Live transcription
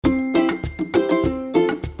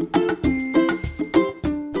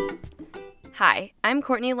Hi, I'm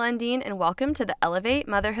Courtney Lundeen, and welcome to the Elevate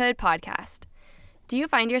Motherhood podcast. Do you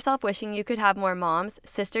find yourself wishing you could have more moms,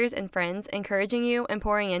 sisters, and friends encouraging you and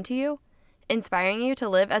pouring into you, inspiring you to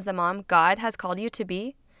live as the mom God has called you to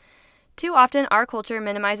be? Too often, our culture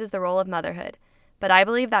minimizes the role of motherhood, but I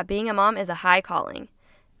believe that being a mom is a high calling,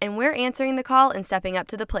 and we're answering the call and stepping up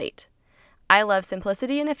to the plate. I love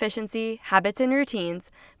simplicity and efficiency, habits and routines,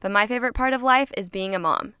 but my favorite part of life is being a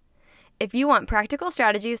mom. If you want practical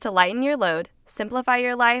strategies to lighten your load, simplify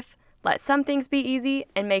your life, let some things be easy,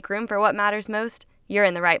 and make room for what matters most, you're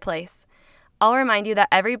in the right place. I'll remind you that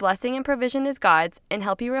every blessing and provision is God's and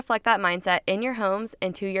help you reflect that mindset in your homes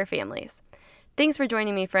and to your families. Thanks for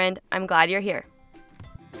joining me, friend. I'm glad you're here.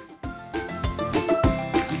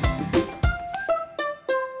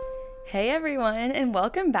 Hey everyone, and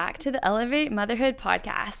welcome back to the Elevate Motherhood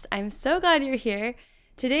podcast. I'm so glad you're here.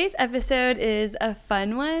 Today's episode is a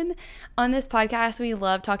fun one. On this podcast, we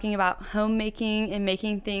love talking about homemaking and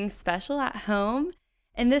making things special at home.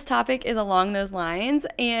 And this topic is along those lines,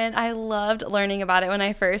 and I loved learning about it when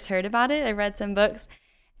I first heard about it. I read some books,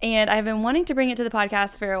 and I've been wanting to bring it to the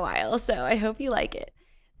podcast for a while, so I hope you like it.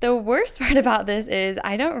 The worst part about this is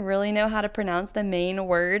I don't really know how to pronounce the main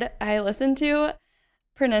word. I listen to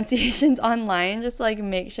pronunciations online just to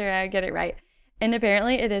make sure I get it right. And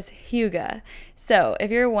apparently it is Hygge. So if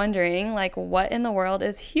you're wondering what in the world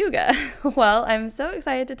is Hygge? Well, I'm so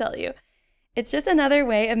excited to tell you. It's just another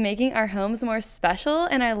way of making our homes more special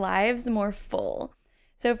and our lives more full.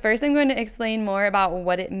 So first I'm going to explain more about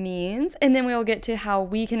what it means, and then we will get to how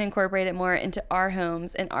we can incorporate it more into our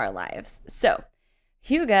homes and our lives. So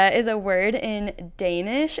Hygge is a word in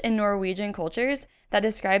Danish and Norwegian cultures that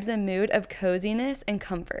describes a mood of coziness and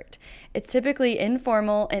comfort. It's typically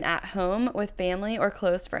informal and at home with family or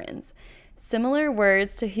close friends. Similar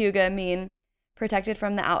words to Hygge mean protected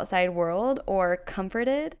from the outside world or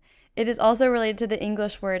comforted. It is also related to the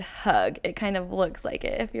English word hug. It kind of looks like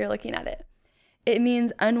it if you're looking at it. It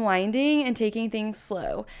means unwinding and taking things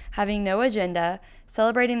slow, having no agenda,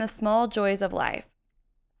 celebrating the small joys of life.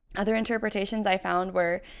 Other interpretations I found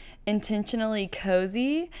were intentionally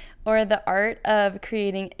cozy, or the art of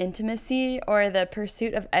creating intimacy, or the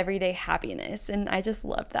pursuit of everyday happiness. And I just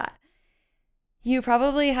loved that. You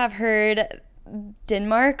probably have heard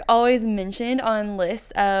Denmark always mentioned on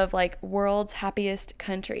lists of world's happiest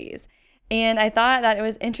countries. And I thought that it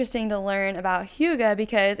was interesting to learn about Hygge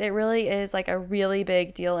because it really is a really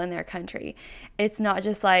big deal in their country. It's not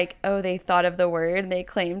just they thought of the word and they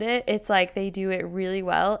claimed it. It's they do it really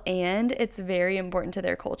well, and it's very important to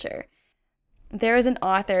their culture. There is an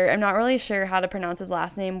author, I'm not really sure how to pronounce his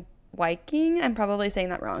last name, Viking, I'm probably saying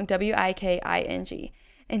that wrong, Wiking.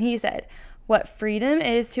 And he said, "What freedom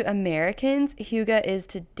is to Americans, Hygge is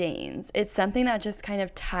to Danes. It's something that just kind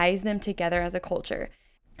of ties them together as a culture."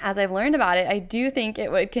 As I've learned about it, I do think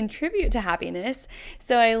it would contribute to happiness.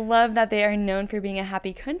 So I love that they are known for being a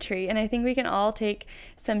happy country. And I think we can all take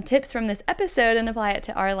some tips from this episode and apply it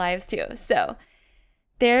to our lives too. So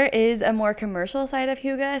there is a more commercial side of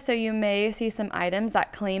Hygge. So you may see some items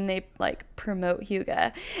that claim they promote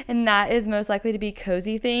Hygge. And that is most likely to be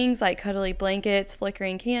cozy things like cuddly blankets,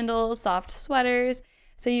 flickering candles, soft sweaters.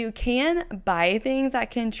 So you can buy things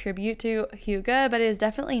that contribute to Hygge, but it is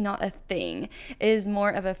definitely not a thing. It is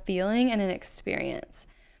more of a feeling and an experience.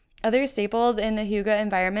 Other staples in the Hygge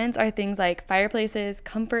environments are things like fireplaces,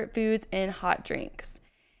 comfort foods, and hot drinks.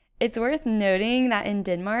 It's worth noting that in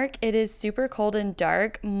Denmark, it is super cold and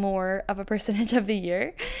dark more of a percentage of the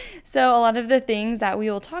year. So a lot of the things that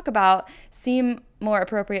we will talk about seem more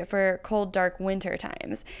appropriate for cold, dark winter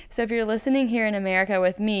times. So if you're listening here in America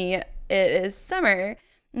with me, it is summer.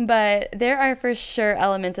 But there are for sure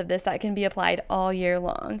elements of this that can be applied all year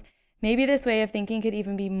long. Maybe this way of thinking could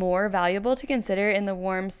even be more valuable to consider in the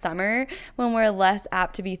warm summer when we're less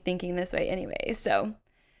apt to be thinking this way anyway. So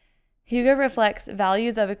Hygge reflects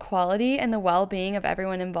values of equality and the well-being of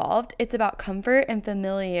everyone involved. It's about comfort and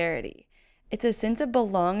familiarity. It's a sense of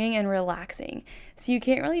belonging and relaxing. So you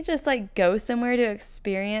can't really just go somewhere to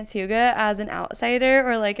experience Hygge as an outsider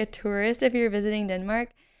or a tourist if you're visiting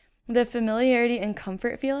Denmark. The familiarity and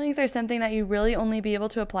comfort feelings are something that you really only be able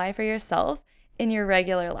to apply for yourself in your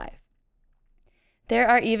regular life. There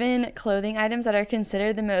are even clothing items that are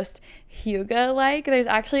considered the most Hygge-like. There's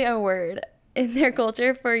actually a word in their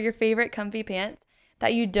culture for your favorite comfy pants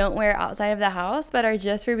that you don't wear outside of the house but are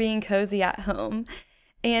just for being cozy at home.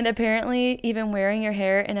 And apparently even wearing your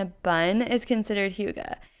hair in a bun is considered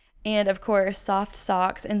Hygge. And of course, soft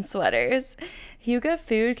socks and sweaters. Hygge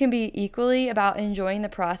food can be equally about enjoying the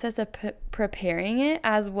process of preparing it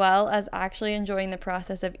as well as actually enjoying the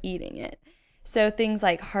process of eating it. So things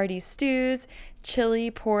like hearty stews,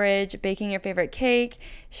 chili, porridge, baking your favorite cake,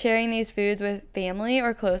 sharing these foods with family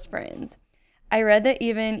or close friends. I read that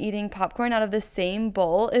even eating popcorn out of the same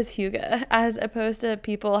bowl is hygge, as opposed to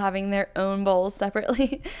people having their own bowls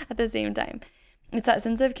separately at the same time. It's that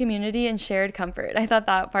sense of community and shared comfort. I thought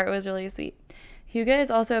that part was really sweet. Hygge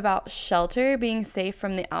is also about shelter, being safe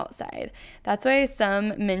from the outside. That's why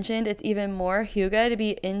some mentioned it's even more hygge to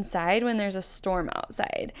be inside when there's a storm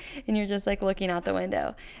outside and you're just like looking out the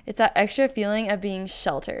window. It's that extra feeling of being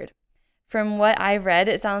sheltered. From what I've read,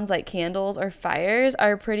 it sounds like candles or fires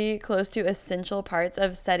are pretty close to essential parts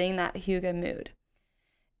of setting that hygge mood.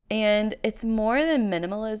 And it's more than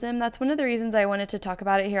minimalism. That's one of the reasons I wanted to talk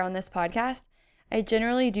about it here on this podcast. I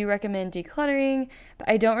generally do recommend decluttering, but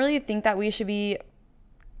I don't really think that we should be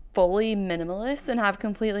fully minimalist and have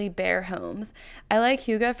completely bare homes. I like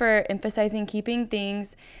hygge for emphasizing keeping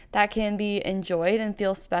things that can be enjoyed and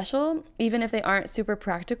feel special, even if they aren't super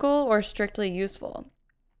practical or strictly useful.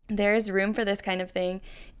 There is room for this kind of thing,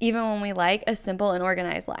 even when we like a simple and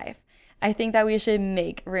organized life. I think that we should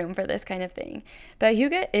make room for this kind of thing. But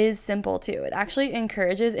hygge is simple too. It actually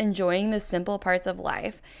encourages enjoying the simple parts of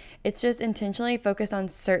life. It's just intentionally focused on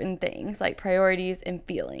certain things like priorities and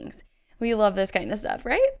feelings. We love this kind of stuff,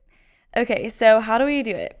 right? Okay, so how do we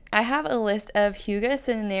do it? I have a list of hygge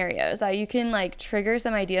scenarios that you can trigger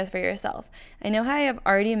some ideas for yourself. I know I have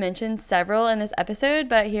already mentioned several in this episode,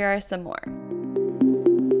 but here are some more.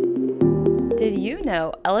 Did you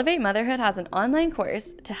know Elevate Motherhood has an online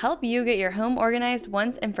course to help you get your home organized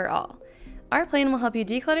once and for all? Our plan will help you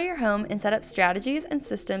declutter your home and set up strategies and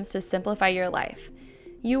systems to simplify your life.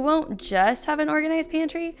 You won't just have an organized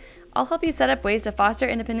pantry. I'll help you set up ways to foster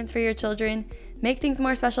independence for your children, make things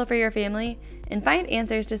more special for your family, and find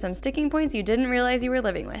answers to some sticking points you didn't realize you were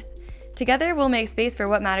living with. Together, we'll make space for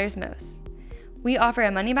what matters most. We offer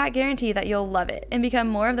a money-back guarantee that you'll love it and become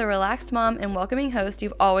more of the relaxed mom and welcoming host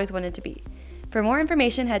you've always wanted to be. For more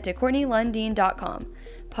information, head to CourtneyLundeen.com.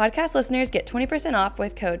 Podcast listeners get 20% off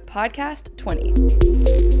with code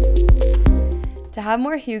PODCAST20. To have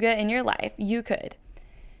more hygge in your life, you could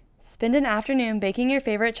spend an afternoon baking your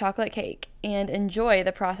favorite chocolate cake and enjoy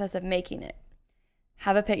the process of making it.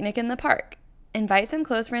 Have a picnic in the park. Invite some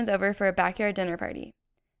close friends over for a backyard dinner party.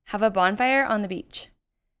 Have a bonfire on the beach.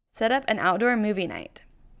 Set up an outdoor movie night.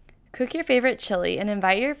 Cook your favorite chili and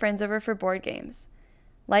invite your friends over for board games.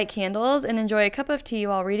 Light candles and enjoy a cup of tea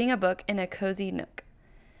while reading a book in a cozy nook.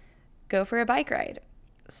 Go for a bike ride.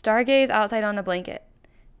 Stargaze outside on a blanket.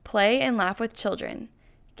 Play and laugh with children.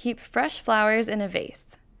 Keep fresh flowers in a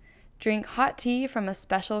vase. Drink hot tea from a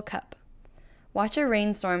special cup. Watch a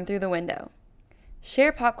rainstorm through the window.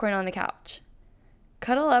 Share popcorn on the couch.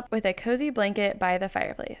 Cuddle up with a cozy blanket by the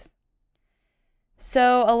fireplace.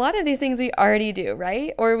 So a lot of these things we already do,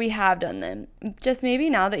 right? Or we have done them. Just maybe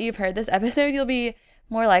now that you've heard this episode, you'll be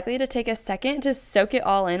more likely to take a second to soak it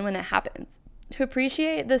all in when it happens, to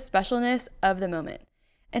appreciate the specialness of the moment.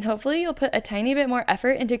 And hopefully you'll put a tiny bit more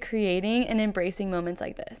effort into creating and embracing moments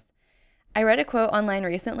like this. I read a quote online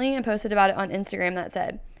recently and posted about it on Instagram that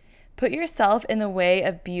said, "Put yourself in the way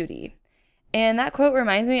of beauty." And that quote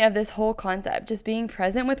reminds me of this whole concept, just being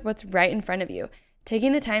present with what's right in front of you.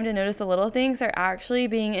 Taking the time to notice the little things are actually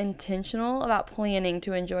being intentional about planning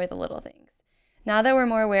to enjoy the little things. Now that we're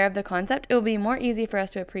more aware of the concept, it will be more easy for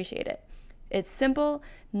us to appreciate it. It's simple,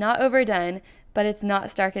 not overdone, but it's not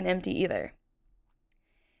stark and empty either.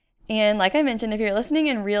 And like I mentioned, if you're listening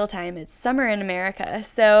in real time, it's summer in America,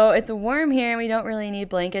 so it's warm here and we don't really need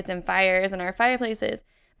blankets and fires in our fireplaces,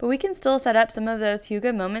 but we can still set up some of those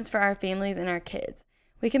hygge moments for our families and our kids.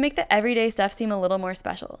 We can make the everyday stuff seem a little more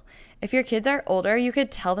special. If your kids are older, you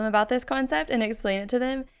could tell them about this concept and explain it to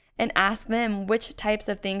them and ask them which types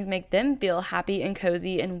of things make them feel happy and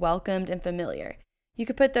cozy and welcomed and familiar. You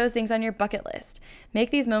could put those things on your bucket list.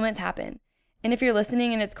 Make these moments happen. And if you're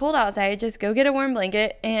listening and it's cold outside, just go get a warm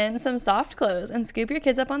blanket and some soft clothes and scoop your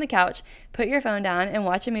kids up on the couch, put your phone down and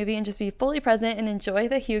watch a movie and just be fully present and enjoy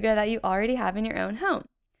the hygge that you already have in your own home.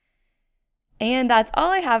 And that's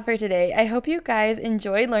all I have for today. I hope you guys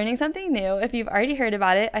enjoyed learning something new. If you've already heard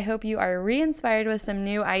about it, I hope you are re-inspired with some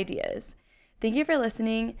new ideas. Thank you for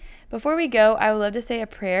listening. Before we go, I would love to say a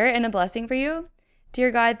prayer and a blessing for you.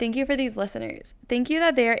 Dear God, thank you for these listeners. Thank you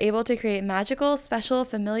that they are able to create magical, special,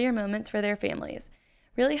 familiar moments for their families.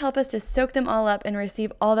 Really help us to soak them all up and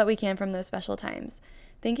receive all that we can from those special times.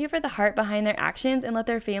 Thank you for the heart behind their actions and let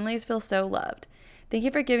their families feel so loved. Thank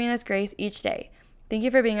you for giving us grace each day. Thank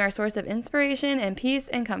you for being our source of inspiration and peace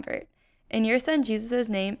and comfort. In your son, Jesus'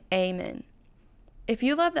 name, amen. If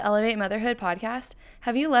you love the Elevate Motherhood podcast,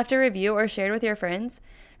 have you left a review or shared with your friends?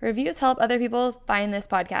 Reviews help other people find this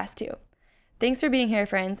podcast too. Thanks for being here,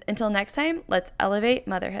 friends. Until next time, let's elevate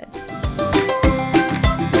motherhood.